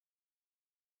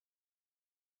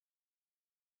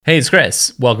Hey, it's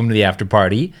Chris. Welcome to the after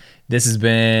party. This has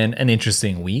been an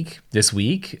interesting week. This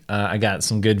week, I got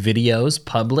some good videos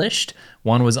published.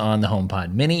 One was on the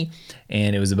HomePod Mini,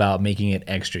 and it was about making it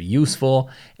extra useful.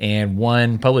 And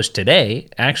one published today,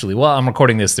 actually, well, I'm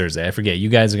recording this Thursday. I forget. You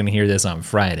guys are going to hear this on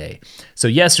Friday. So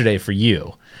yesterday for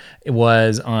you, it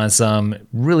was on some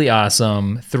really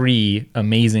awesome 3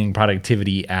 amazing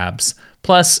productivity apps,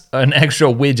 plus an extra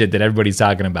widget that everybody's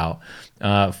talking about.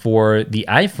 For the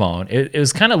iPhone, it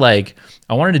was kind of like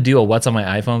I wanted to do a what's on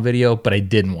my iPhone video, but I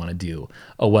didn't want to do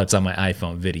a what's on my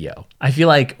iPhone video. I feel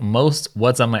like most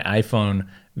what's on my iPhone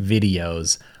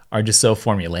videos are just so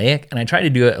formulaic, and I try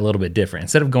to do it a little bit different.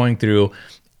 Instead of going through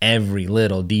every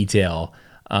little detail,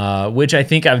 which I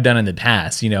think I've done in the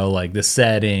past, like the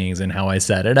settings and how I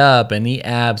set it up and the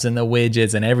apps and the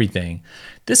widgets and everything.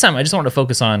 This time I just want to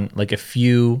focus on like a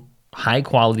few high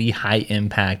quality, high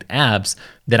impact apps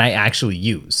that I actually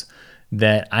use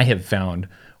that I have found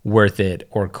worth it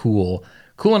or cool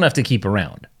enough to keep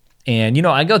around. And,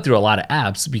 I go through a lot of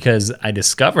apps because I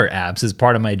discover apps as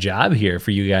part of my job here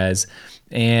for you guys.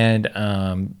 And,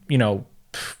 a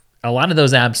lot of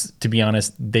those apps, to be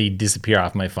honest, they disappear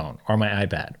off my phone or my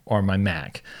iPad or my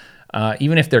Mac.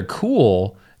 Even if they're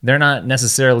cool, they're not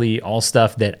necessarily all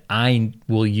stuff that I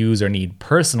will use or need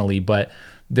personally, but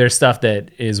there's stuff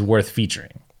that is worth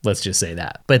featuring. Let's just say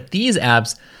that. But these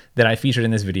apps that I featured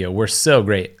in this video were so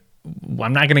great.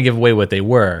 I'm not going to give away what they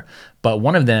were, but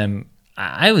one of them,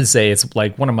 I would say it's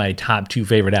like one of my top 2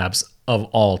 favorite apps of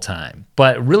all time.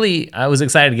 But really, I was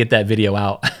excited to get that video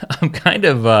out. I'm kind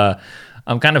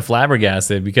of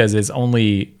flabbergasted because it's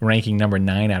only ranking number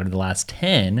 9 out of the last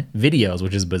 10 videos,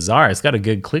 which is bizarre. It's got a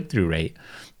good click-through rate,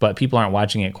 but people aren't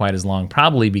watching it quite as long,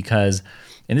 probably because,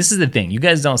 and this is the thing, you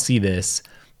guys don't see this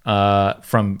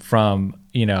from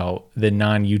the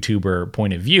non-YouTuber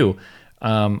point of view.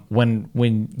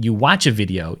 When you watch a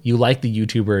video, you like the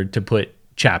YouTuber to put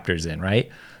chapters in, right?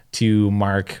 To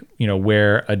mark,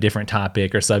 where a different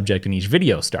topic or subject in each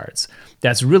video starts.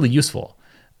 That's really useful,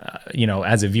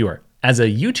 as a viewer. As a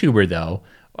YouTuber, though,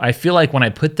 I feel like when I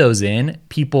put those in,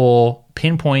 people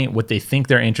pinpoint what they think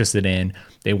they're interested in.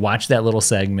 They watch that little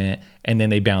segment and then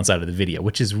they bounce out of the video,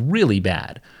 which is really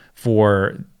bad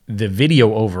for the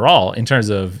video overall in terms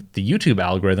of the YouTube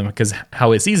algorithm, because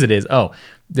how it sees it is,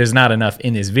 there's not enough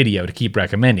in this video to keep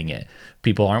recommending it.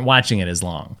 People aren't watching it as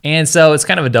long. And so it's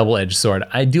kind of a double-edged sword.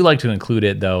 I do like to include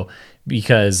it though,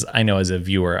 because I know as a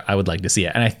viewer, I would like to see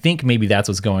it. And I think maybe that's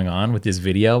what's going on with this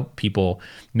video. People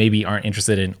maybe aren't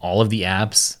interested in all of the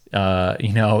apps,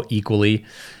 equally,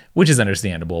 which is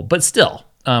understandable, but still,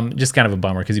 just kind of a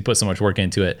bummer because you put so much work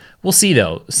into it. We'll see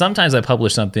though. Sometimes I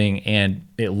publish something and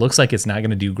it looks like it's not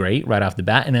going to do great right off the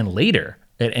bat. And then later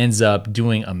it ends up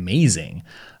doing amazing.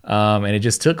 And it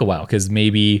just took a while because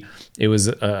maybe it was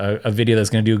a video that's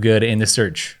going to do good in the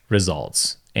search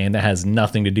results. And that has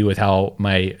nothing to do with how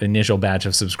my initial batch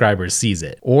of subscribers sees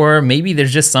it. Or maybe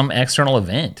there's just some external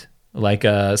event, like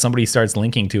somebody starts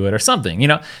linking to it or something.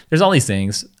 There's all these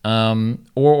things.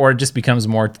 Or it just becomes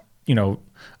more,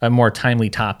 a more timely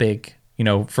topic,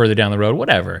 further down the road,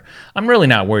 whatever. I'm really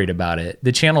not worried about it.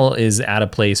 The channel is at a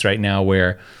place right now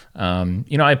where,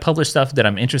 I publish stuff that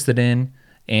I'm interested in,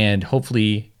 and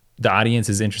hopefully the audience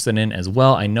is interested in as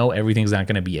well. I know everything's not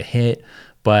going to be a hit,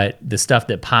 but the stuff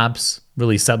that pops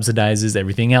really subsidizes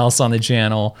everything else on the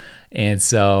channel. And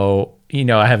so,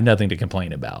 I have nothing to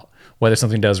complain about, whether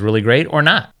something does really great or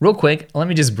not. Real quick, let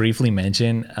me just briefly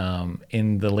mention,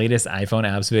 in the latest iPhone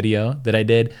apps video that I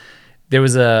did, there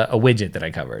was a widget that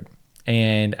I covered.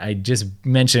 And I just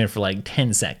mentioned it for like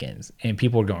 10 seconds. And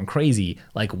people were going crazy.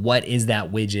 Like, what is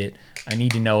that widget? I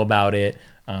need to know about it.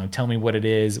 Tell me what it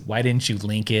is. Why didn't you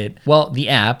link it? Well, the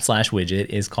app/widget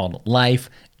is called Life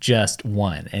Just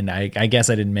One. And I guess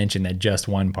I didn't mention that just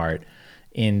one part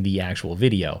in the actual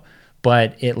video.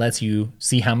 But it lets you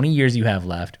see how many years you have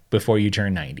left before you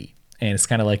turn 90. And it's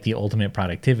kind of like the ultimate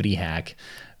productivity hack,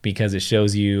 because it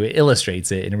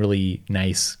illustrates it in a really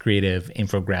nice, creative,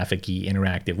 infographic-y,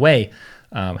 interactive way,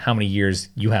 how many years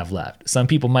you have left. Some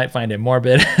people might find it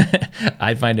morbid.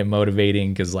 I find it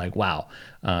motivating because, wow,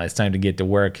 it's time to get to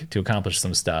work to accomplish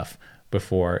some stuff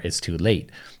before it's too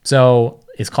late. So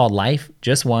it's called Life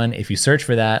Just One. If you search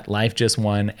for that, Life Just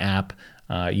One app,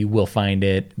 you will find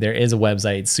it. There is a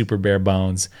website, super bare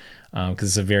bones, because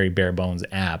it's a very bare bones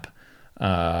app.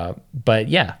 But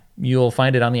yeah, you'll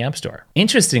find it on the App Store.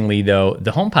 Interestingly, though,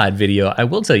 the HomePod video, I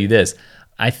will tell you this.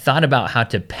 I thought about how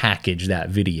to package that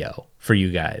video for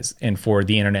you guys and for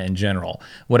the internet in general.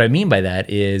 What I mean by that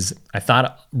is I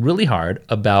thought really hard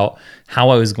about how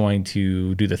I was going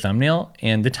to do the thumbnail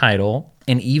and the title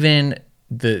and even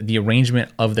the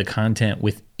arrangement of the content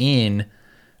within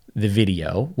the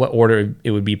video, what order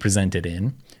it would be presented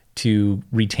in to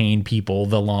retain people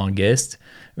the longest,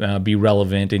 be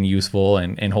relevant and useful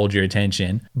and hold your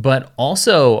attention. But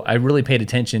also I really paid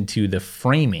attention to the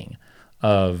framing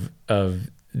of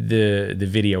the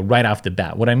video right off the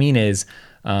bat. What I mean is,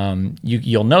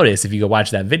 you'll notice if you go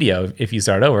watch that video, if you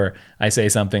start over, I say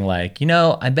something like,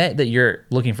 I bet that you're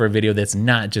looking for a video that's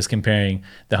not just comparing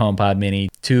the HomePod Mini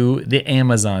to the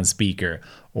Amazon speaker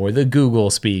or the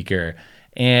Google speaker,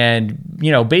 and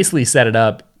basically set it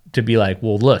up to be like,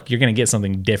 well, look, you're going to get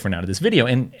something different out of this video.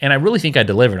 And I really think I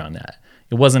delivered on that.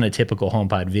 It wasn't a typical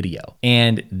HomePod video.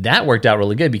 And that worked out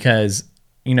really good because,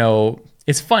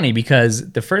 it's funny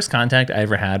because the first contact I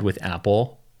ever had with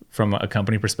Apple from a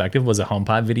company perspective was a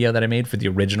HomePod video that I made for the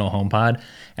original HomePod.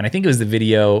 And I think it was the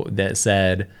video that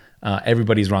said,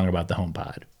 everybody's wrong about the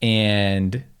HomePod.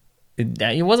 And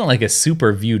it wasn't like a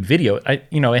super viewed video.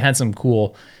 It had some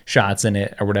cool shots in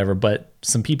it or whatever, but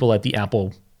some people at the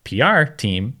Apple PR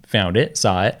team found it,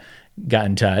 saw it, got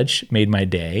in touch, made my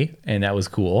day, and that was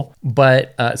cool.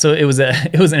 But so it was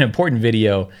an important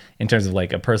video in terms of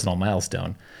like a personal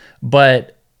milestone.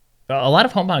 But a lot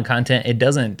of HomePod content, it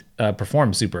doesn't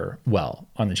perform super well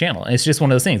on the channel. It's just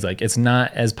one of those things. Like, it's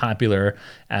not as popular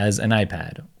as an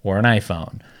iPad or an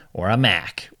iPhone or a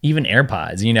Mac, even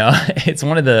AirPods. It's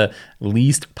one of the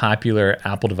least popular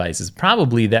Apple devices,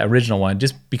 probably the original one,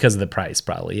 just because of the price.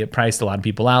 Probably it priced a lot of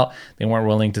people out. They weren't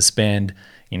willing to spend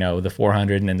the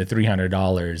 $400 and then the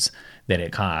 $300 that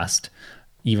it cost,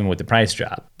 even with the price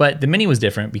drop. But the Mini was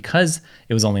different because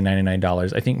it was only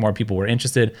 $99. I think more people were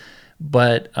interested.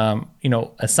 But,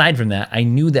 aside from that, I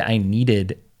knew that I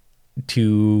needed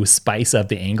to spice up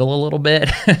the angle a little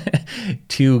bit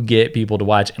to get people to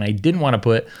watch. And I didn't want to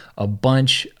put a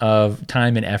bunch of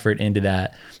time and effort into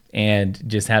that and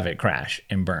just have it crash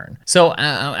and burn. So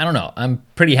I don't know. I'm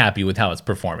pretty happy with how it's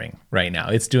performing right now.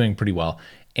 It's doing pretty well.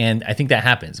 And I think that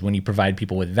happens when you provide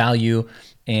people with value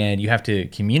and you have to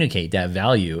communicate that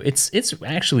value. It's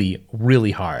actually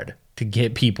really hard to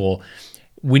get people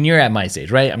when you're at my stage,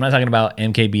 right? I'm not talking about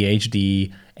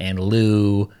MKBHD and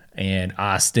Lou and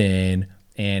Austin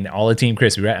and all the Team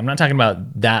Crispy, right? I'm not talking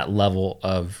about that level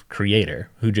of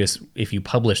creator who just, if you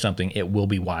publish something, it will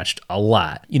be watched a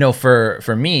lot.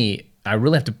 For me, I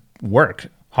really have to work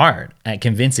hard at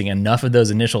convincing enough of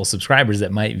those initial subscribers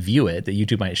that might view it, that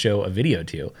YouTube might show a video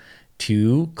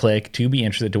to click, to be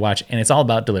interested, to watch. And it's all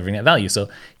about delivering that value. So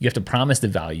you have to promise the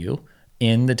value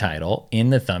in the title,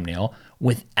 in the thumbnail,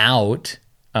 without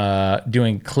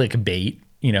doing clickbait,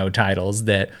 titles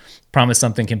that promise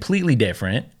something completely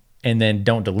different and then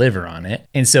don't deliver on it.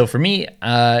 And so for me,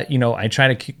 I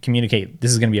try to communicate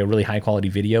this is going to be a really high quality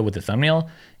video with the thumbnail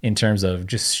in terms of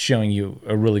just showing you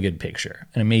a really good picture,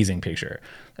 an amazing picture,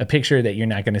 a picture that you're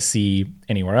not going to see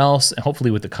anywhere else. And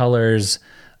hopefully with the colors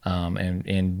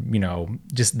and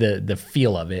just the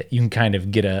feel of it, you can kind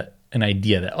of get an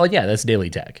idea that, oh yeah, that's Daily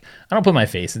Tech. I don't put my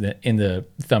face in the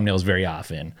thumbnails very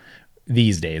often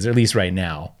these days, or at least right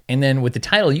now. And then with the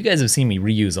title, you guys have seen me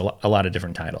reuse a lot of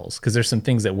different titles because there's some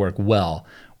things that work well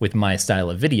with my style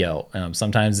of video.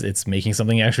 Sometimes it's making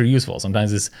something extra useful.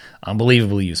 Sometimes it's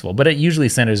unbelievably useful, but it usually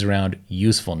centers around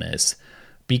usefulness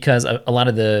because a lot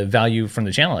of the value from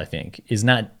the channel, I think, is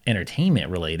not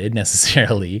entertainment related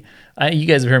necessarily. You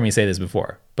guys have heard me say this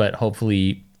before, but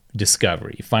hopefully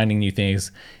discovery, finding new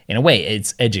things. In a way,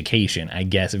 it's education, I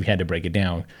guess, if you had to break it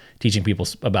down, teaching people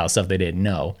about stuff they didn't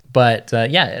know. But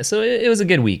so it was a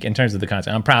good week in terms of the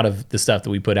content. I'm proud of the stuff that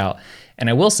we put out. And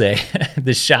I will say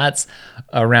the shots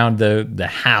around the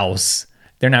house,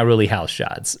 they're not really house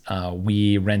shots.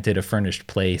 We rented a furnished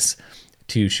place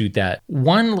to shoot that.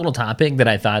 One little topic that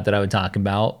I thought that I would talk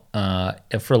about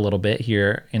for a little bit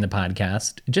here in the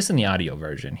podcast, just in the audio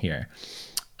version here,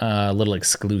 a little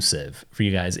exclusive for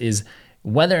you guys, is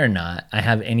whether or not I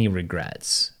have any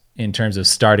regrets in terms of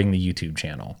starting the YouTube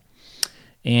channel.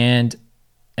 And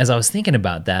as I was thinking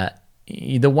about that,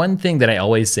 the one thing that I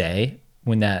always say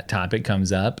when that topic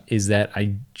comes up is that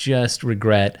I just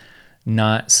regret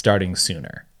not starting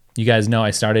sooner. You guys know I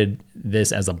started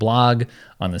this as a blog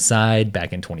on the side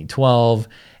back in 2012,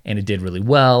 and it did really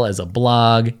well as a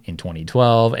blog in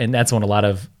 2012. And that's when a lot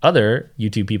of other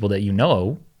YouTube people that you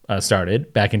know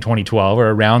started back in 2012 or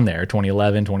around there,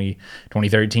 2011,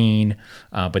 2013.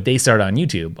 But they started on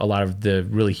YouTube, a lot of the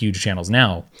really huge channels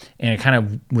now. And I kind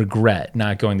of regret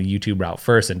not going the YouTube route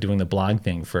first and doing the blog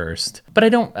thing first. But I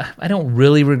don't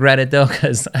really regret it though,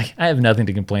 because I have nothing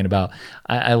to complain about.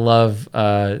 I love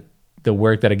the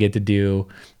work that I get to do,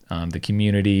 the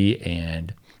community,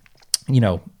 and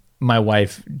my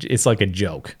wife, it's like a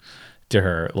joke to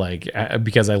her, like,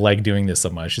 because I like doing this so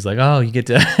much. She's like, oh, you get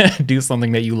to do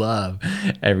something that you love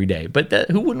every day. But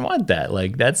who wouldn't want that?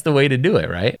 Like, that's the way to do it,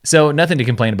 right? So nothing to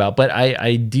complain about. But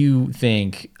I do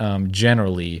think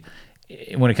generally,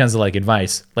 when it comes to like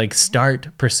advice, like start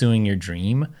pursuing your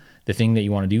dream, the thing that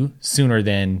you want to do, sooner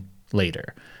than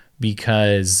later.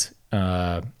 Because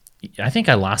I think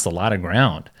I lost a lot of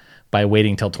ground by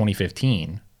waiting till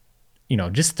 2015.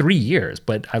 Just 3 years,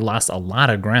 but I lost a lot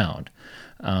of ground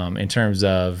in terms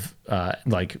of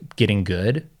like getting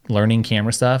good, learning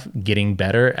camera stuff, getting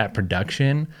better at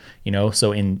production.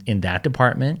 So in that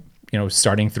department,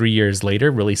 starting 3 years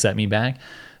later really set me back.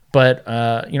 But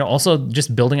also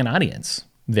just building an audience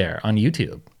there on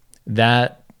YouTube.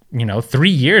 That 3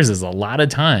 years is a lot of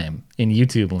time in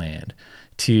YouTube land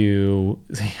to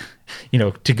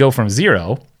to go from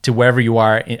zero to wherever you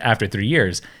are after 3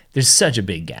 years. There's such a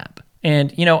big gap.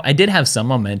 And, I did have some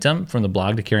momentum from the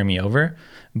blog to carry me over,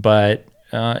 but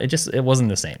it wasn't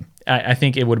the same. I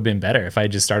think it would have been better if I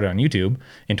just started on YouTube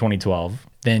in 2012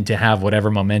 than to have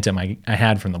whatever momentum I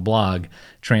had from the blog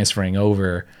transferring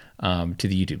over to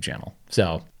the YouTube channel.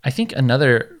 So I think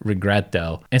another regret,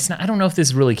 though, I don't know if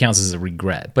this really counts as a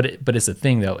regret, but it's a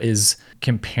thing, though, is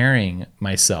comparing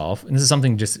myself. And this is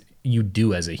something just you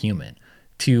do as a human,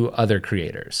 to other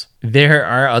creators. There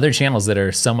are other channels that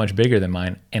are so much bigger than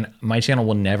mine, and my channel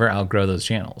will never outgrow those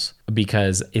channels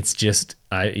because it's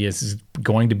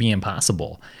going to be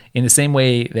impossible. In the same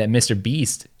way that Mr.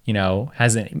 Beast,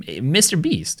 Mr.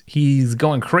 Beast, he's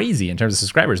going crazy in terms of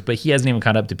subscribers, but he hasn't even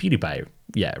caught up to PewDiePie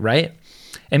yet, right?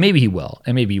 And maybe he will,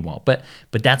 and maybe he won't. But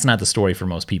that's not the story for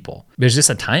most people. There's just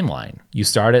a timeline. You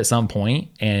start at some point,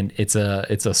 and it's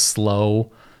a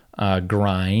slow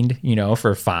grind,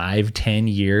 for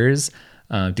 5-10 years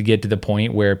to get to the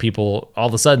point where people, all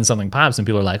of a sudden something pops and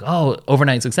people are like, oh,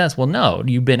 overnight success. Well, no,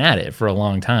 you've been at it for a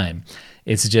long time.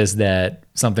 It's just that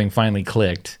something finally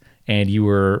clicked and you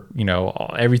were,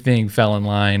 everything fell in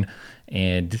line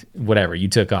and whatever, you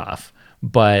took off.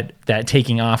 But that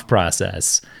taking off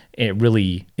process, it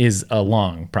really is a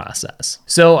long process.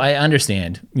 So I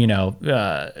understand,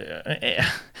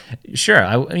 sure.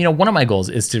 One of my goals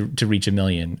is to reach 1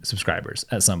 million subscribers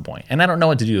at some point. And I don't know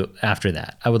what to do after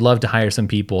that. I would love to hire some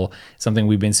people, something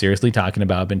we've been seriously talking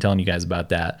about. I've been telling you guys about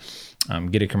that.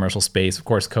 Get a commercial space. Of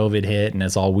course, COVID hit and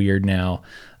it's all weird now.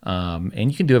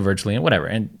 And you can do it virtually and whatever.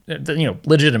 And,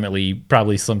 legitimately,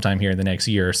 probably sometime here in the next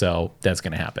year or so, that's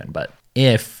going to happen. But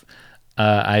if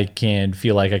I can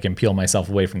feel like I can peel myself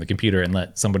away from the computer and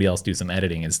let somebody else do some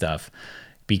editing and stuff,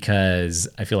 because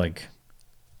I feel like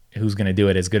who's going to do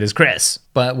it as good as Chris?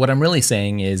 But what I'm really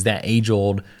saying is that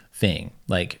age-old thing,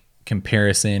 like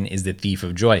comparison is the thief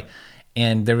of joy.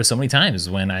 And there were so many times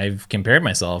when I've compared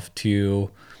myself to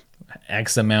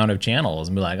X amount of channels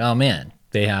and be like, oh man,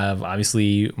 they have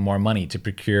obviously more money to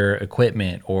procure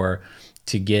equipment or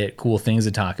to get cool things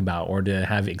to talk about or to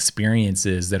have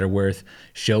experiences that are worth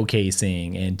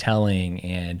showcasing and telling.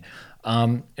 And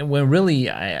when really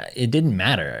it didn't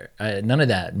matter. None of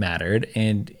that mattered.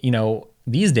 And,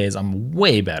 these days I'm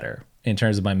way better in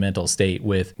terms of my mental state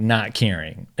with not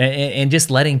caring and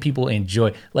just letting people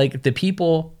enjoy. Like the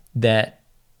people that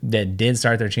did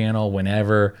start their channel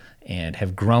whenever and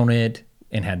have grown it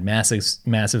and had massive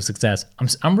success,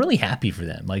 I'm really happy for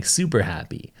them, like super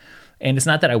happy. And it's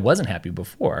not that I wasn't happy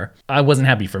before. I wasn't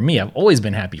happy for me. I've always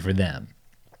been happy for them.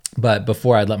 But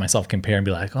before I'd let myself compare and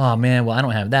be like, oh man, well, I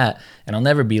don't have that. And I'll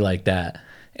never be like that.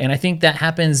 And I think that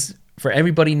happens for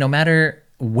everybody, no matter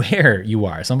where you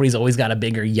are. Somebody's always got a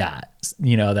bigger yacht.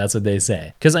 That's what they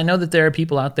say. Because I know that there are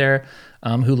people out there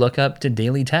who look up to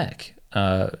Daily Tech.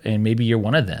 And maybe you're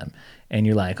one of them. And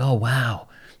you're like, oh, wow.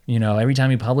 Every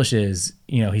time he publishes,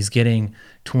 he's getting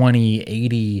 20,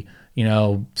 80,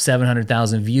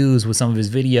 700,000 views with some of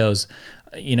his videos,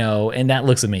 and that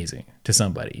looks amazing to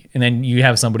somebody. And then you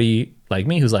have somebody like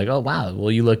me who's like, oh, wow,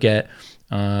 well, you look at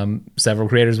several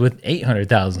creators with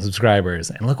 800,000 subscribers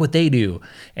and look what they do.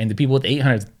 And the people with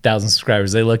 800,000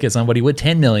 subscribers, they look at somebody with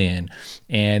 10 million,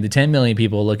 and the 10 million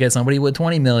people look at somebody with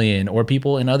 20 million, or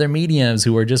people in other mediums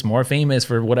who are just more famous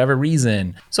for whatever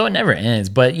reason. So it never ends.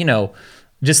 But,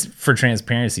 just for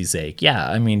transparency's sake, yeah,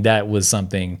 I mean, that was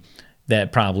something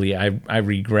that probably I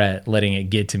regret letting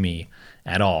it get to me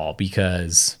at all,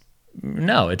 because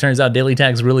no, it turns out Daily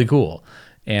Tech's really cool.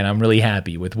 And I'm really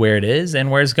happy with where it is and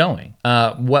where it's going.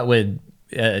 What would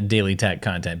Daily Tech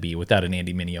content be without an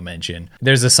Andy Mineo mention?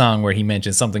 There's a song where he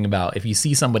mentions something about if you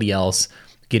see somebody else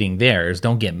getting theirs,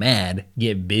 don't get mad,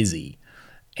 get busy.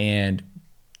 And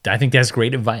I think that's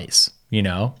great advice.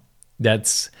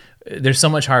 There's so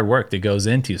much hard work that goes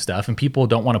into stuff, and people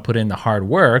don't want to put in the hard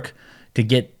work to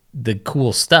get the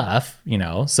cool stuff, you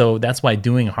know? So that's why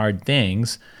doing hard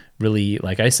things really,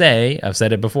 like I say, I've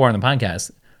said it before on the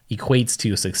podcast, equates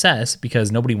to success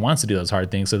because nobody wants to do those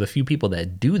hard things. So the few people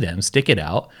that do them stick it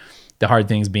out. The hard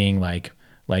things being like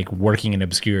working in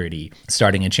obscurity,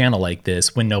 starting a channel like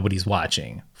this when nobody's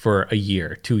watching for a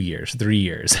year, 2 years, 3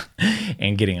 years,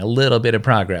 and getting a little bit of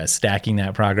progress, stacking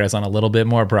that progress on a little bit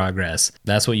more progress.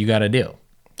 That's what you got to do.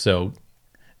 So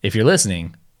if you're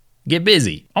listening, get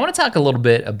busy. I want to talk a little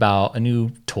bit about a new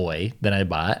toy that I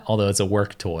bought, although it's a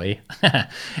work toy.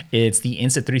 It's the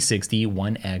Insta360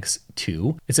 One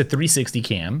X2. It's a 360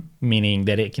 cam, meaning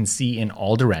that it can see in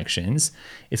all directions.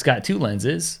 It's got 2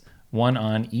 lenses, one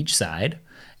on each side,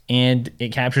 and it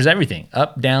captures everything,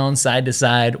 up, down, side to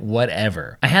side,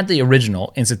 whatever. I had the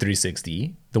original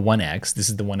Insta360, the One X. This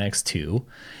is the One X2,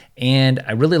 and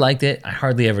I really liked it. I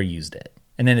hardly ever used it.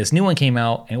 And then this new one came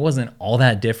out, and it wasn't all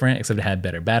that different, except it had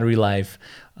better battery life.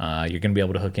 You're going to be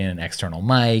able to hook in an external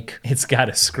mic. It's got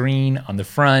a screen on the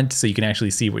front, so you can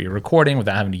actually see what you're recording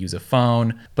without having to use a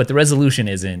phone. But the resolution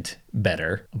isn't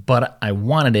better. But I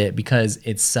wanted it because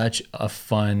it's such a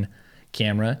fun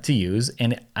camera to use,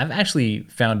 and I've actually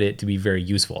found it to be very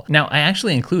useful. Now, I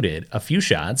actually included a few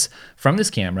shots from this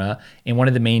camera in one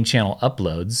of the main channel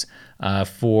uploads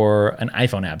for an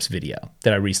iPhone apps video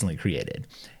that I recently created.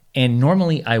 And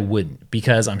normally I wouldn't,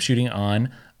 because I'm shooting on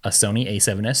a Sony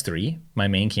a7S III, my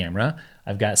main camera.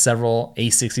 I've got several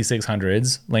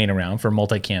a6600s laying around for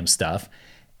multicam stuff.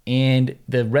 And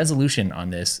the resolution on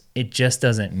this, it just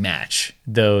doesn't match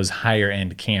those higher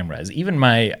end cameras. Even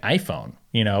my iPhone,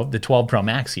 you know, the 12 Pro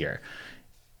Max here,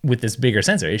 with this bigger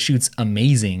sensor, it shoots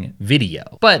amazing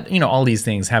video. But, you know, all these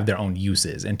things have their own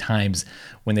uses and times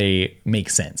when they make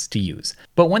sense to use.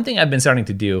 But one thing I've been starting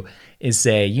to do is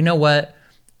say, you know what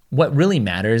really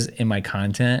matters in my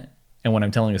content and when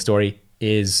I'm telling a story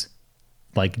is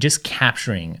like just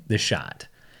capturing the shot.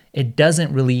 It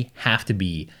doesn't really have to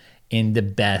be in the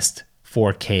best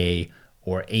 4K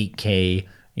or 8K,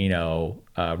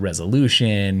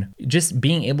 resolution. Just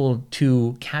being able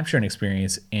to capture an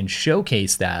experience and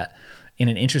showcase that in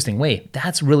an interesting way,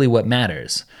 that's really what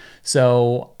matters.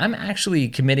 So I'm actually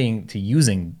committing to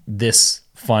using this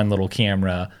fun little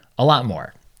camera a lot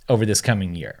more over this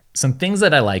coming year. Some things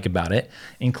that I like about it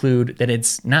include that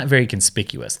it's not very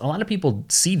conspicuous. A lot of people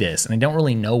see this and they don't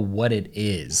really know what it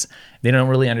is. They don't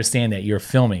really understand that you're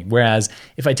filming. Whereas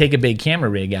if I take a big camera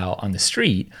rig out on the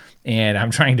street and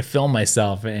I'm trying to film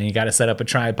myself and you got to set up a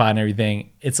tripod and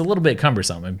everything, it's a little bit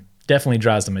cumbersome and definitely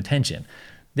draws some attention.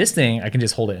 This thing, I can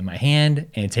just hold it in my hand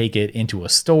and take it into a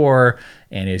store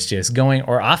and it's just going.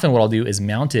 Or often what I'll do is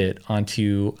mount it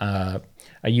onto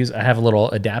I have a little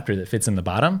adapter that fits in the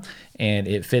bottom and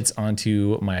it fits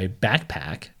onto my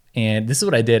backpack. And this is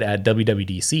what I did at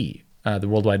WWDC, the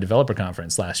Worldwide Developer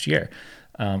Conference last year.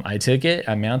 I took it,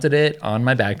 I mounted it on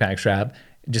my backpack strap,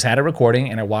 just had it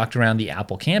recording, and I walked around the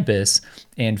Apple campus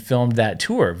and filmed that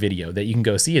tour video that you can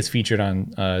go see. It's featured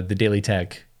on the Daily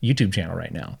Tech YouTube channel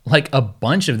right now. Like a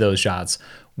bunch of those shots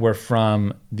were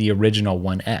from the original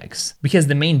One X, because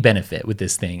the main benefit with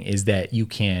this thing is that you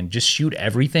can just shoot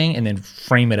everything and then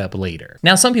frame it up later.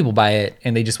 Now, some people buy it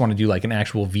and they just want to do like an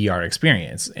actual VR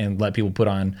experience and let people put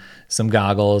on some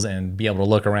goggles and be able to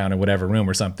look around in whatever room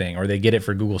or something, or they get it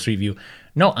for Google Street View.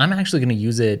 No, I'm actually going to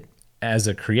use it as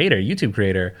a creator, YouTube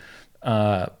creator,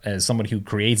 as someone who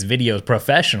creates videos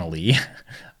professionally,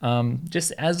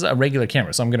 just as a regular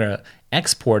camera. So I'm going to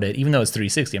export it, even though it's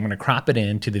 360, I'm going to crop it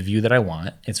into the view that I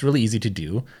want. It's really easy to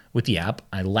do with the app.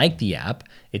 I like the app.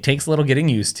 It takes a little getting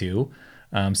used to.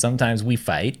 Sometimes we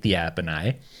fight, the app and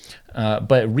I,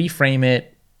 but reframe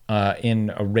it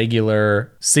in a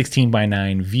regular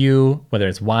 16:9 view, whether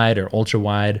it's wide or ultra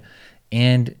wide.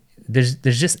 And there's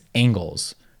just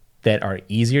angles that are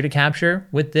easier to capture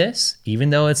with this, even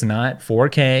though it's not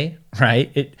 4K,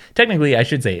 right? It technically, I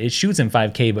should say, it shoots in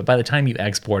 5K, but by the time you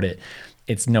export it,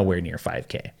 it's nowhere near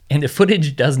 5K. And the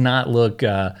footage does not look,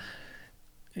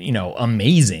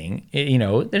 amazing.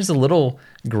 There's a little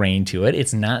grain to it.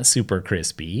 It's not super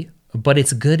crispy, but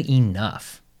it's good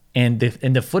enough. And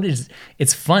the footage,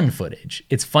 it's fun footage.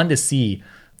 It's fun to see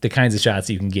the kinds of shots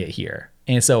you can get here.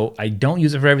 And so I don't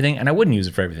use it for everything, and I wouldn't use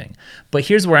it for everything. But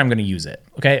here's where I'm going to use it.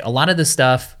 Okay, a lot of the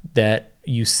stuff that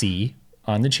you see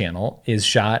on the channel is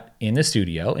shot in the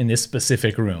studio, in this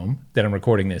specific room that I'm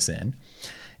recording this in.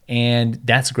 And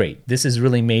that's great. This is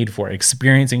really made for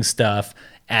experiencing stuff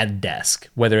at desk,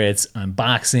 whether it's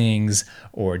unboxings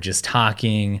or just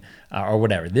talking or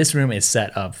whatever. This room is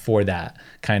set up for that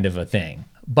kind of a thing.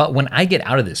 But when I get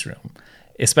out of this room,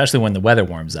 especially when the weather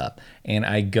warms up and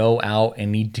I go out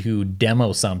and need to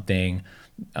demo something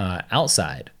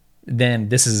outside, then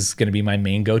this is going to be my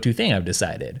main go-to thing, I've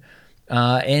decided.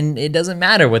 And it doesn't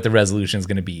matter what the resolution is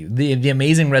going to be. The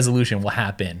amazing resolution will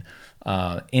happen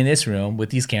in this room with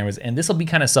these cameras, and this will be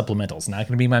kind of supplemental. It's not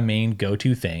going to be my main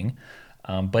go-to thing,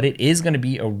 but it is going to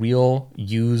be a real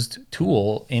used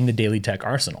tool in the Daily Tech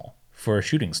arsenal for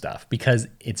shooting stuff because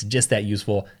it's just that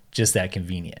useful, just that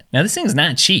convenient. Now, this thing's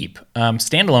not cheap.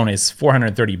 Standalone is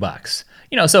 $430.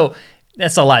 So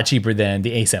that's a lot cheaper than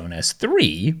the A7S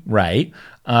III, right?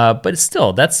 But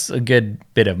still, that's a good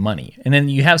bit of money. And then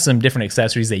you have some different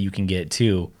accessories that you can get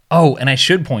too. Oh, and I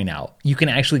should point out, you can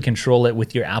actually control it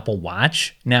with your Apple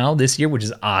Watch now this year, which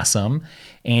is awesome.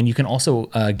 And you can also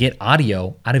get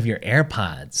audio out of your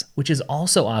AirPods, which is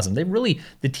also awesome.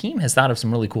 The team has thought of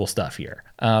some really cool stuff here.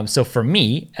 So for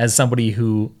me, as somebody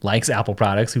who likes Apple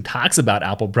products, who talks about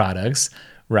Apple products,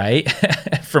 right,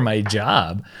 for my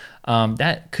job,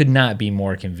 that could not be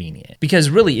more convenient. Because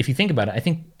really, if you think about it, I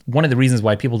think one of the reasons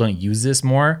why people don't use this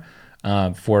more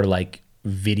for like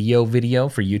video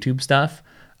for YouTube stuff,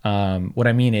 what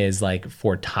I mean is like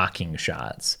for talking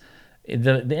shots.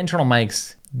 The internal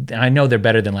mics, I know they're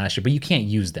better than last year, but you can't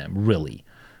use them really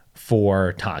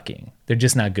for talking. They're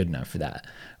just not good enough for that.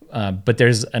 But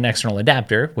there's an external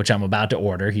adapter, which I'm about to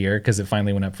order here because it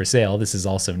finally went up for sale. This is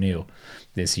also new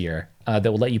this year, that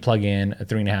will let you plug in a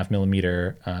 3.5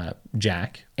 millimeter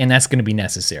jack. And that's going to be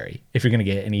necessary if you're going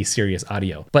to get any serious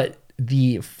audio. But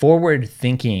the forward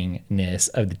thinkingness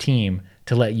of the team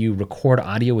to let you record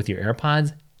audio with your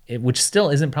AirPods, which still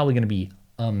isn't probably going to be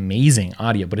amazing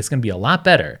audio, but it's going to be a lot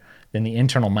better than the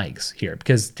internal mics here,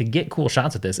 because to get cool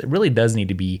shots with this, it really does need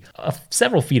to be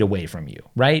several feet away from you,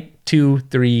 right? 2,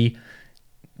 3,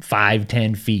 5,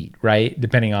 10 feet, right?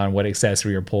 Depending on what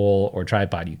accessory or pole or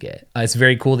tripod you get. It's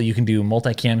very cool that you can do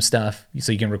multicam stuff,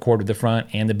 so you can record with the front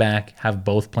and the back, have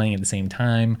both playing at the same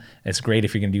time. It's great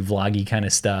if you're gonna do vloggy kind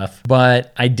of stuff.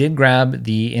 But I did grab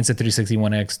the Insta360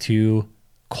 ONE X2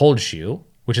 cold shoe,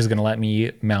 which is gonna let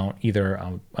me mount either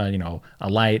a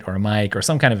light or a mic or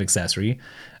some kind of accessory.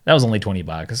 That was only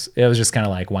 $20. It was just kind of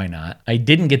like, why not? I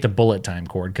didn't get the bullet time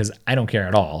cord because I don't care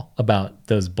at all about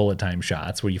those bullet time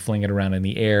shots where you fling it around in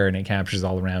the air and it captures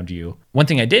all around you. One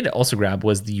thing I did also grab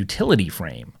was the utility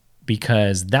frame,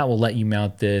 because that will let you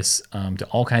mount this to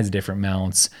all kinds of different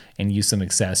mounts and use some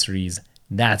accessories.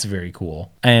 That's very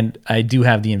cool. And I do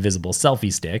have the invisible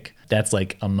selfie stick. That's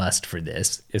like a must for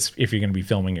this, if you're going to be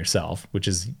filming yourself, which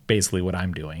is basically what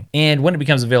I'm doing. And when it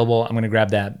becomes available, I'm going to grab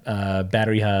that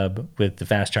battery hub with the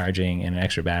fast charging and an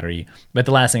extra battery. But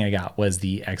the last thing I got was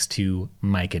the X2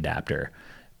 mic adapter,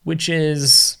 which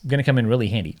is going to come in really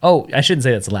handy. Oh, I shouldn't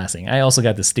say that's the last thing. I also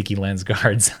got the sticky lens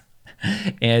guards.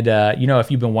 And,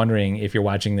 if you've been wondering, if you're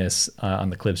watching this on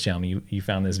the Clips channel, you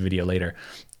found this video later.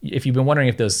 If you've been wondering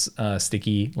if those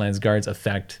sticky lens guards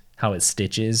affect how it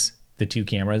stitches the two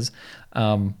cameras,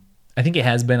 I think it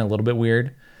has been a little bit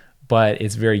weird, but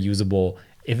it's very usable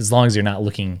as long as you're not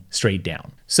looking straight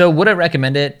down. So would I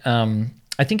recommend it?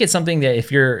 I think it's something that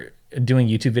if you're doing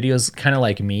YouTube videos kind of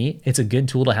like me, it's a good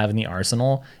tool to have in the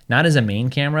arsenal, not as a main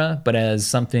camera, but as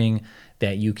something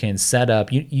that you can set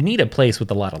up. You need a place with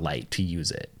a lot of light to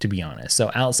use it, to be honest. So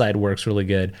outside works really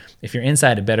good. If you're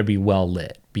inside, it better be well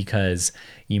lit because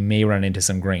you may run into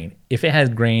some grain. If it has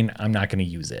grain, I'm not going to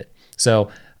use it. So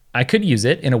I could use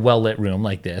it in a well lit room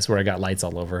like this where I got lights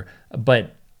all over.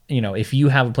 But if you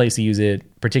have a place to use it,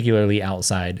 particularly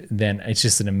outside, then it's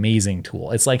just an amazing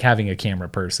tool. It's like having a camera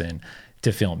person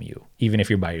to film you, even if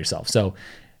you're by yourself. So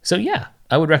yeah,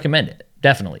 I would recommend it.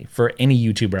 Definitely for any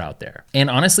YouTuber out there. And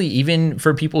honestly, even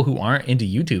for people who aren't into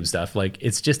YouTube stuff, like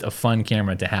it's just a fun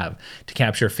camera to have to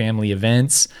capture family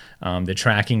events. The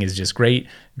tracking is just great.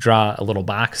 Draw a little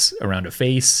box around a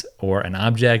face or an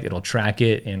object. It'll track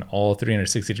it in all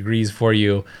 360 degrees for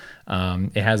you.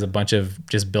 It has a bunch of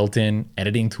just built-in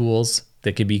editing tools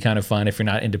that could be kind of fun if you're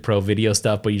not into pro video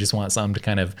stuff, but you just want something to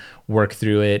kind of work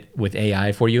through it with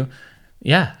AI for you.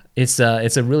 Yeah, it's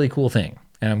a really cool thing.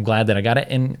 And I'm glad that I got it,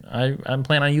 and I'm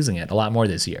planning on using it a lot more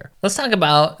this year. Let's talk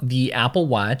about the Apple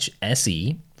Watch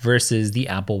SE versus the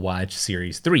Apple Watch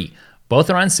Series 3. Both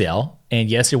are on sale,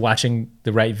 and yes, you're watching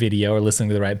the right video or listening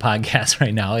to the right podcast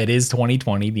right now. It is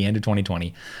 2020, the end of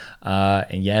 2020.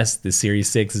 And yes, the Series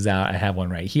 6 is out. I have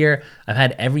one right here. I've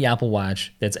had every Apple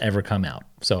Watch that's ever come out,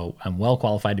 so I'm well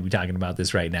qualified to be talking about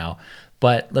this right now.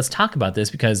 But let's talk about this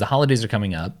because the holidays are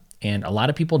coming up. And a lot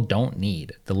of people don't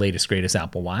need the latest, greatest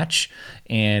Apple Watch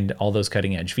and all those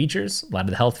cutting edge features, a lot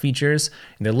of the health features.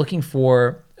 And they're looking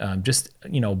for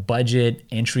budget,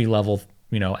 entry level,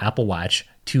 Apple Watch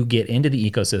to get into the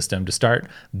ecosystem, to start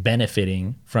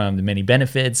benefiting from the many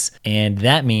benefits. And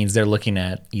that means they're looking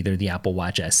at either the Apple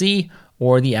Watch SE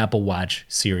or the Apple Watch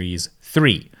Series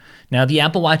 3. Now, the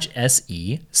Apple Watch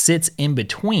SE sits in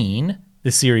between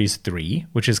the Series 3,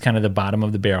 which is kind of the bottom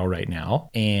of the barrel right now,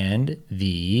 and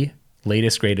the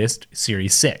latest, greatest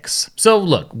Series 6. So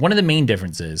look, one of the main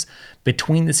differences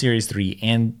between the Series 3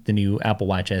 and the new Apple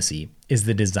Watch SE is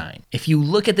the design. If you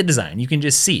look at the design, you can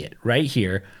just see it right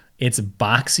here. It's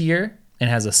boxier and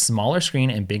has a smaller screen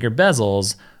and bigger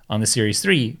bezels on the Series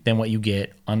 3 than what you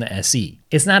get on the SE.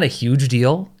 It's not a huge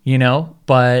deal,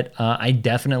 but I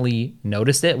definitely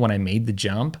noticed it when I made the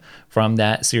jump from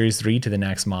that Series 3 to the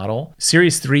next model.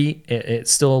 Series 3, it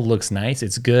still looks nice,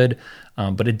 it's good,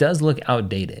 but it does look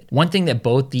outdated. One thing that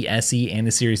both the SE and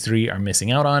the Series 3 are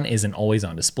missing out on is an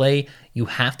always-on display. You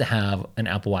have to have an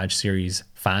Apple Watch Series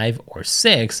 5 or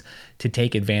 6 to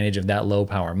take advantage of that low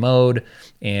power mode.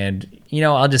 And,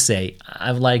 I'll just say,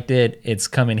 I've liked it. It's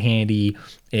come in handy.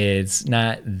 It's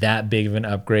not that big of an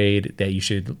upgrade that you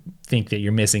should think that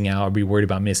you're missing out or be worried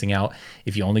about missing out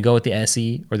if you only go with the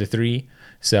SE or the 3.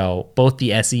 So both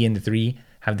the SE and the 3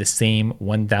 have the same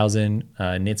 1000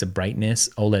 nits of brightness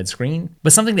OLED screen.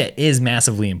 But something that is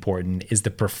massively important is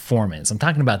the performance. I'm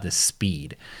talking about the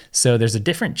speed. So there's a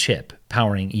different chip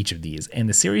powering each of these, and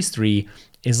the Series 3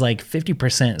 is like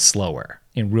 50% slower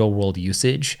in real world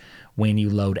usage when you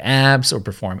load apps or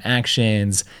perform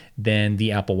actions than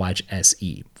the Apple Watch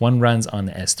SE. One runs on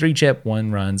the S3 chip,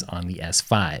 one runs on the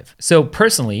S5. So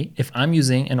personally, if I'm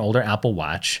using an older Apple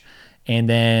Watch and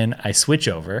then I switch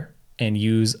over and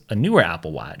use a newer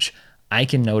Apple Watch, I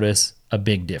can notice a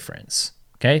big difference.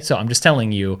 Okay, so I'm just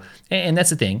telling you, and that's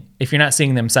the thing, if you're not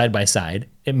seeing them side by side,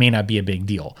 it may not be a big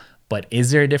deal. But is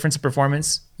there a difference in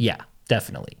performance? Yeah,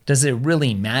 definitely. Does it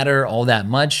really matter all that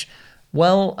much?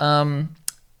 Well,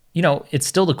 it's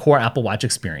still the core Apple Watch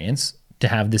experience to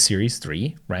have the Series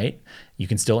 3, right? You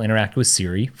can still interact with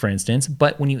Siri, for instance,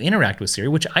 but when you interact with Siri,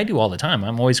 which I do all the time,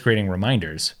 I'm always creating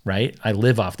reminders, right? I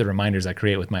live off the reminders I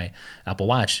create with my Apple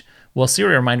Watch. Well,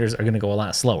 Siri reminders are gonna go a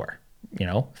lot slower,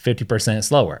 50%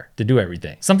 slower to do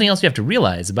everything. Something else you have to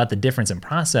realize about the difference in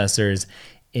processors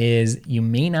is you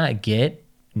may not get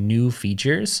new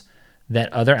features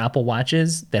that other Apple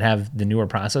Watches that have the newer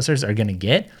processors are gonna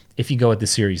get if you go with the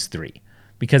Series 3,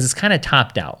 because it's kind of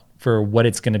topped out for what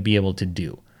it's gonna be able to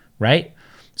do, right?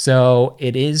 So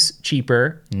it is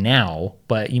cheaper now,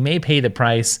 but you may pay the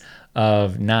price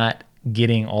of not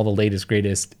getting all the latest,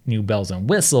 greatest new bells and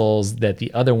whistles that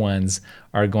the other ones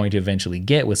are going to eventually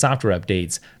get with software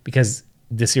updates, because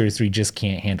the Series 3 just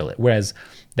can't handle it. Whereas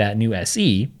that new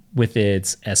SE with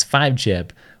its S5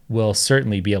 chip will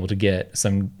certainly be able to get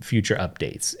some future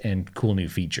updates and cool new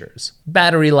features.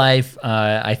 Battery life,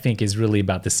 I think, is really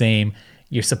about the same.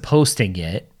 You're supposed to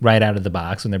get, right out of the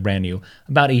box when they're brand new,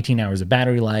 about 18 hours of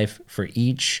battery life for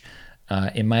each.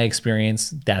 In my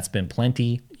experience, that's been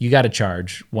plenty. You got to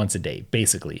charge once a day,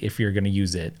 basically, if you're going to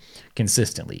use it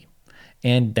consistently.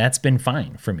 And that's been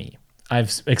fine for me.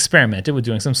 I've experimented with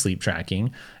doing some sleep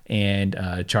tracking and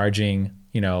charging,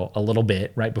 a little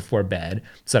bit right before bed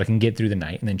so that I can get through the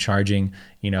night, and then charging,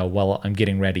 while I'm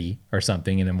getting ready or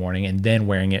something in the morning, and then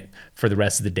wearing it for the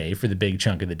rest of the day, for the big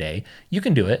chunk of the day. You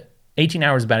can do it. 18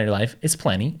 hours of battery life, it's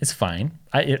plenty, it's fine.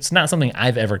 It's not something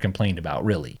I've ever complained about,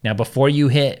 really. Now, before you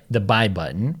hit the buy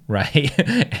button, right,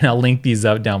 and I'll link these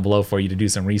up down below for you to do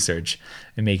some research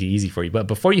and make it easy for you. But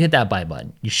before you hit that buy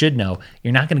button, you should know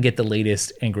you're not gonna get the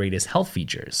latest and greatest health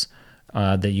features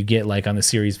that you get like on the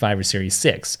Series 5 or Series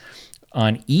 6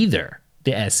 on either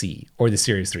the SE or the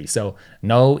Series 3. So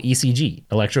no ECG,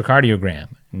 electrocardiogram,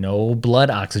 no blood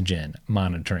oxygen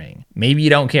monitoring. Maybe you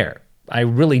don't care. I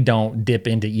really don't dip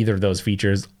into either of those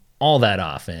features all that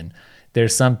often.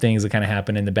 There's some things that kind of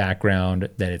happen in the background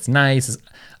that it's nice.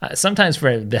 Sometimes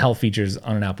for the health features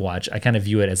on an Apple Watch, I kind of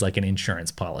view it as like an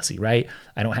insurance policy, right?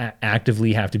 I don't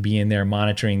actively have to be in there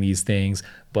monitoring these things,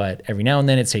 but every now and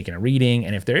then it's taking a reading.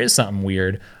 And if there is something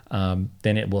weird,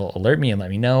 then it will alert me and let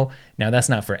me know. Now, that's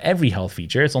not for every health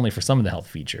feature. It's only for some of the health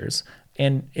features.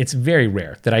 And it's very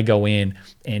rare that I go in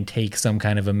and take some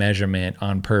kind of a measurement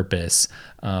on purpose.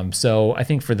 So I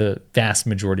think for the vast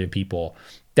majority of people,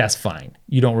 that's fine.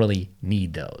 You don't really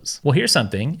need those. Well, here's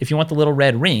something. If you want the little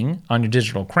red ring on your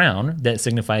digital crown that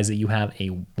signifies that you have a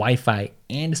Wi-Fi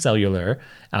and cellular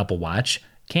Apple Watch,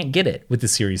 can't get it with the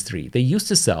Series 3. They used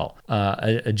to sell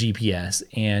a GPS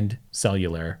and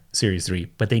cellular Series 3,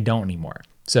 but they don't anymore.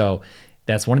 So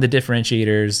that's one of the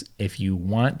differentiators. If you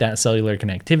want that cellular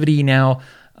connectivity now,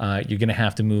 you're going to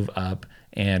have to move up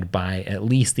and buy at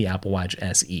least the Apple Watch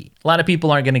SE. A lot of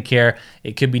people aren't going to care.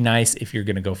 It could be nice if you're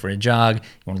going to go for a jog, you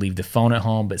want to leave the phone at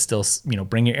home, but still,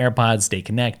 bring your AirPods, stay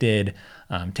connected,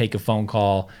 take a phone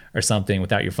call or something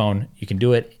without your phone. You can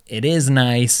do it. It is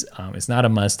nice. It's not a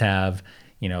must-have.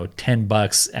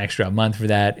 $10 extra a month for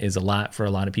that is a lot for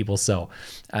a lot of people. So,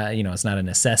 it's not a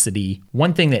necessity.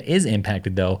 One thing that is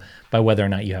impacted, though, by whether or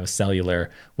not you have cellular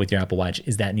with your Apple Watch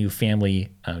is that new family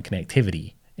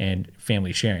connectivity and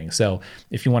family sharing. So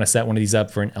if you want to set one of these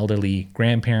up for an elderly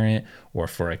grandparent or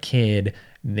for a kid,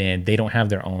 then they don't have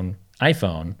their own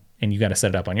iPhone and you got to set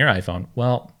it up on your iPhone.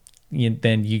 Well,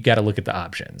 then you got to look at the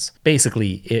options.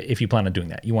 Basically, if you plan on doing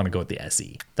that, you want to go with the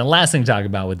SE. The last thing to talk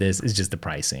about with this is just the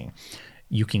pricing.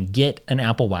 You can get an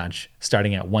Apple Watch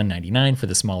starting at $199 for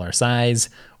the smaller size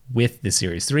with the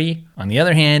Series 3. On the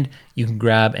other hand, you can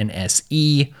grab an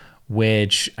SE,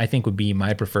 which I think would be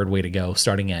my preferred way to go,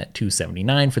 starting at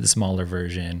 $279 for the smaller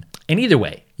version. And either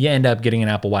way, you end up getting an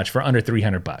Apple Watch for under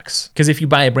 $300. Because if you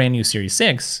buy a brand new Series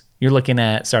 6, you're looking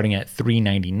at starting at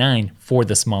 $399 for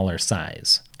the smaller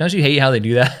size. Don't you hate how they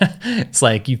do that? It's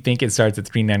like you think it starts at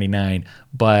 $399,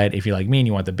 but if you're like me and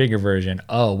you want the bigger version,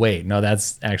 oh wait, no,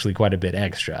 that's actually quite a bit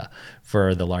extra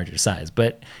for the larger size.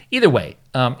 But either way,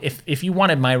 if you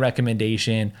wanted my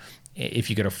recommendation,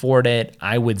 if you could afford it,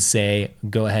 I would say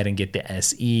go ahead and get the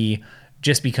SE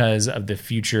just because of the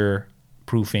future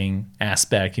proofing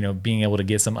aspect, being able to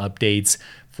get some updates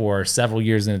for several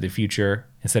years into the future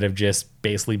instead of just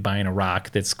basically buying a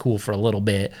rock that's cool for a little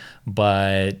bit,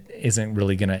 but isn't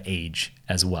really going to age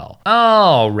as well.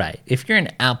 All right. If you're an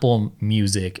Apple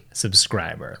Music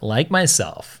subscriber like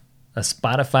myself, a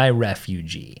Spotify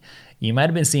refugee, you might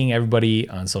have been seeing everybody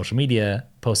on social media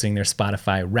posting their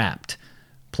Spotify Wrapped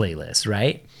playlist,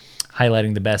 right?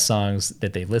 Highlighting the best songs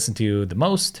that they've listened to the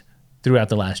most throughout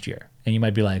the last year. And you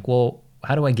might be like, well,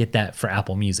 how do I get that for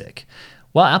Apple Music?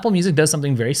 Well, Apple Music does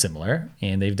something very similar,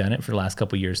 and they've done it for the last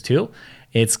couple of years too.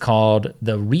 It's called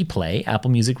the Replay,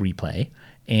 Apple Music Replay,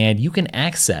 and you can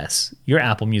access your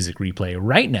Apple Music Replay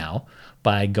right now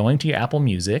by going to your Apple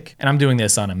Music, and I'm doing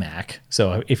this on a Mac,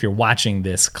 so if you're watching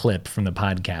this clip from the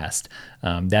podcast,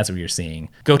 that's what you're seeing.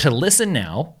 Go to Listen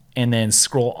Now, and then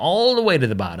scroll all the way to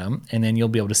the bottom, and then you'll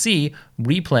be able to see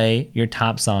Replay your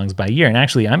top songs by year. And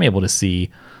actually, I'm able to see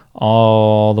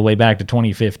all the way back to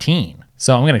 2015.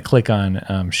 So I'm going to click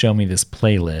on Show Me This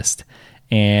Playlist,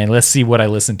 and let's see what I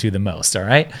listened to the most, all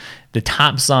right? The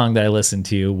top song that I listened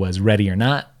to was Ready or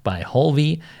Not by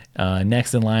Hulvey.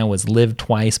 Next in line was Live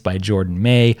Twice by Jordan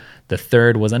May. The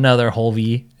third was another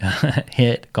Hulvey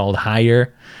hit called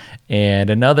Higher. And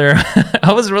another,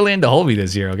 I was really into Hulvey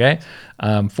this year, okay?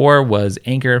 4 was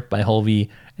Anchor by Hulvey,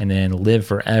 and then Live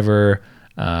Forever,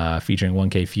 featuring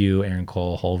 1K Phew, Aaron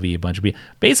Cole, Hulvey, a bunch of people.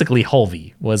 Basically,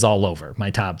 Hulvey was all over my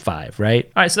top 5, right?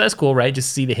 All right, so that's cool, right?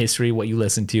 Just see the history, what you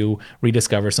listen to,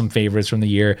 rediscover some favorites from the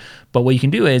year. But what you can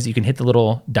do is you can hit the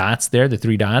little dots there, the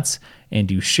 3 dots, and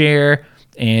do share,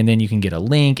 and then you can get a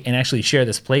link and actually share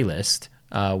this playlist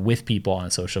with people on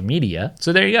social media.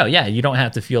 So there you go. Yeah, you don't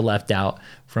have to feel left out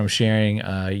from sharing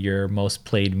your most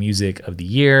played music of the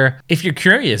year. If you're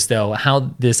curious, though,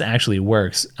 how this actually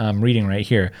works, I'm reading right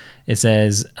here. It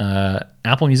says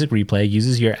Apple Music Replay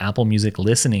uses your Apple Music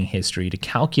listening history to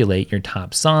calculate your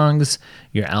top songs,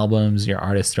 your albums, your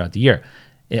artists throughout the year.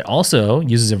 It also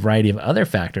uses a variety of other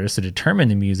factors to determine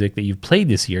the music that you've played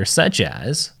this year, such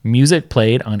as music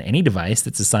played on any device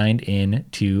that's assigned in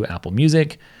to Apple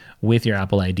Music with your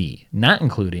Apple ID, not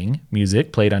including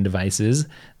music played on devices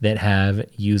that have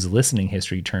use listening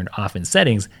history turned off in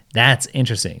settings. That's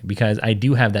interesting because I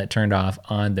do have that turned off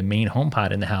on the main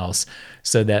HomePod in the house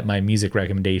so that my music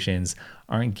recommendations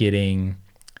aren't getting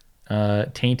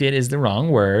tainted is the wrong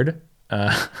word,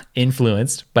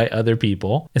 influenced by other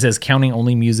people. It says counting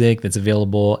only music that's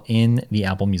available in the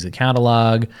Apple Music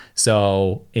catalog.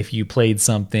 So if you played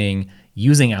something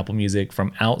using Apple Music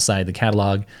from outside the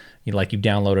catalog, like you've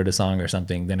downloaded a song or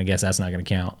something, then I guess that's not going to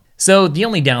count. So the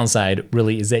only downside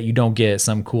really is that you don't get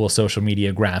some cool social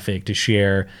media graphic to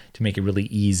share to make it really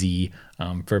easy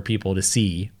for people to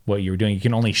see what you're doing. You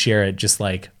can only share it just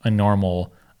like a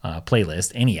normal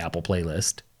playlist, any Apple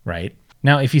playlist, right?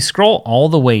 Now, if you scroll all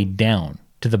the way down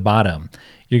to the bottom,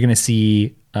 you're going to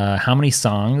see how many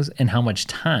songs and how much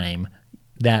time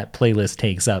that playlist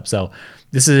takes up. So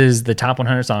this is the top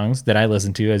 100 songs that I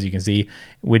listen to, as you can see,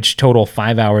 which total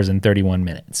 5 hours and 31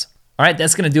 minutes. All right,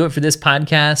 that's going to do it for this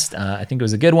podcast. I think it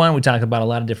was a good one. We talked about a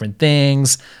lot of different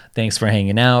things. Thanks for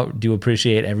hanging out. Do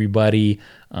appreciate everybody.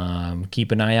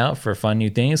 Keep an eye out for fun new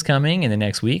things coming in the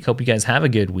next week. Hope you guys have a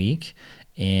good week.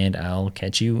 And I'll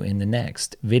catch you in the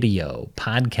next video,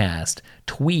 podcast,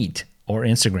 tweet, or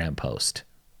Instagram post.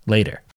 Later.